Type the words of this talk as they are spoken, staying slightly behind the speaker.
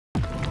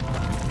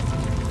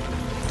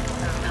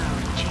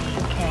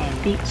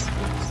beats.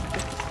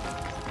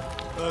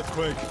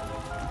 Earthquake.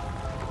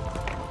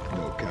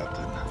 No,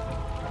 Captain.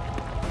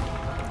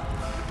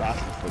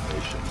 Battle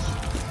formations.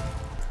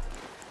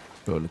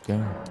 Roll the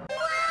camera.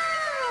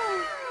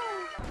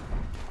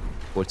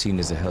 14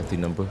 is a healthy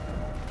number.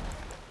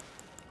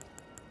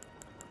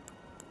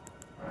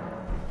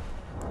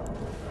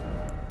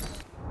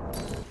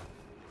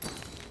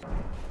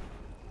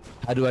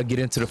 How do I get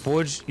into the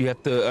forge? You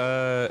have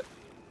to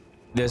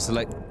there's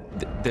like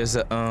there's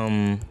a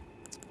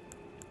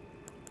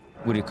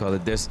what do you call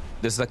it? There's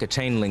like a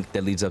chain link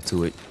that leads up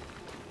to it.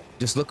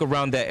 Just look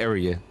around that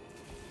area.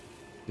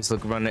 Just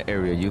look around that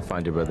area. You'll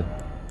find it, brother.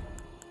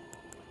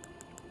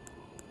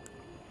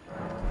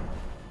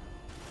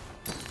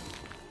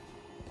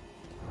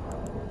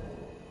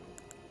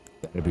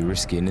 Gotta be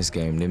risky in this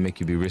game. They make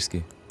you be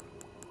risky.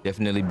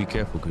 Definitely be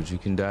careful because you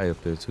can die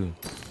up there too.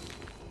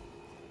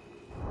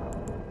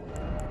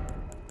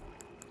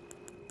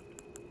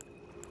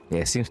 Yeah,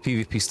 it seems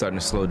PvP starting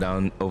to slow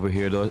down over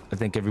here though. I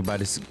think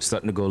everybody's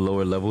starting to go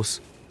lower levels.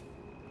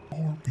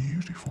 More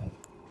beautiful.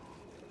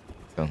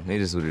 So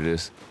it is what it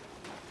is.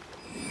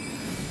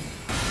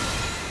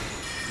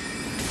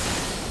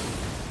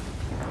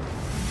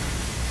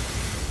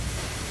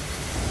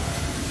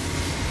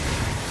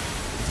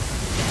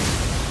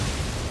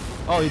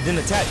 Oh, he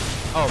didn't attack.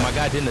 Oh, my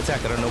guy didn't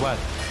attack. I don't know why.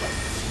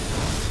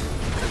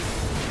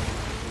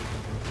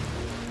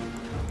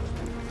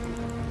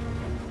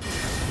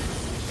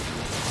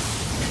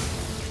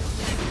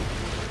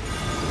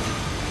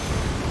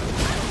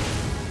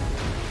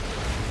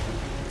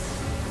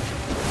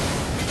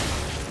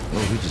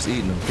 Oh, we just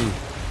eating them too.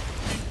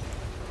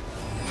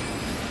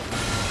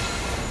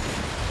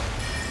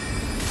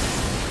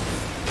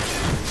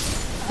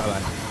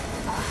 Bye-bye.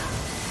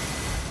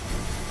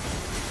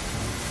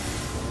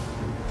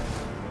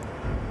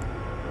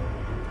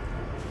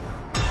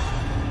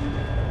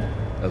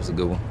 That was a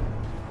good one.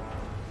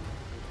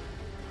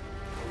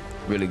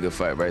 Really good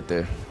fight right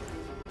there.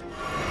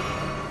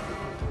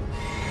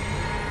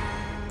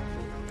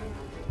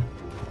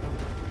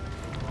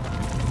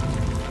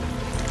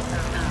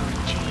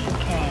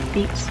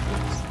 Beats.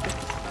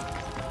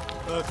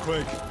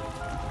 Earthquake.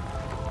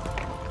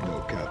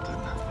 No,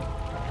 Captain.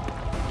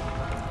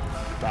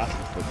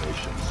 Battle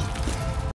formations.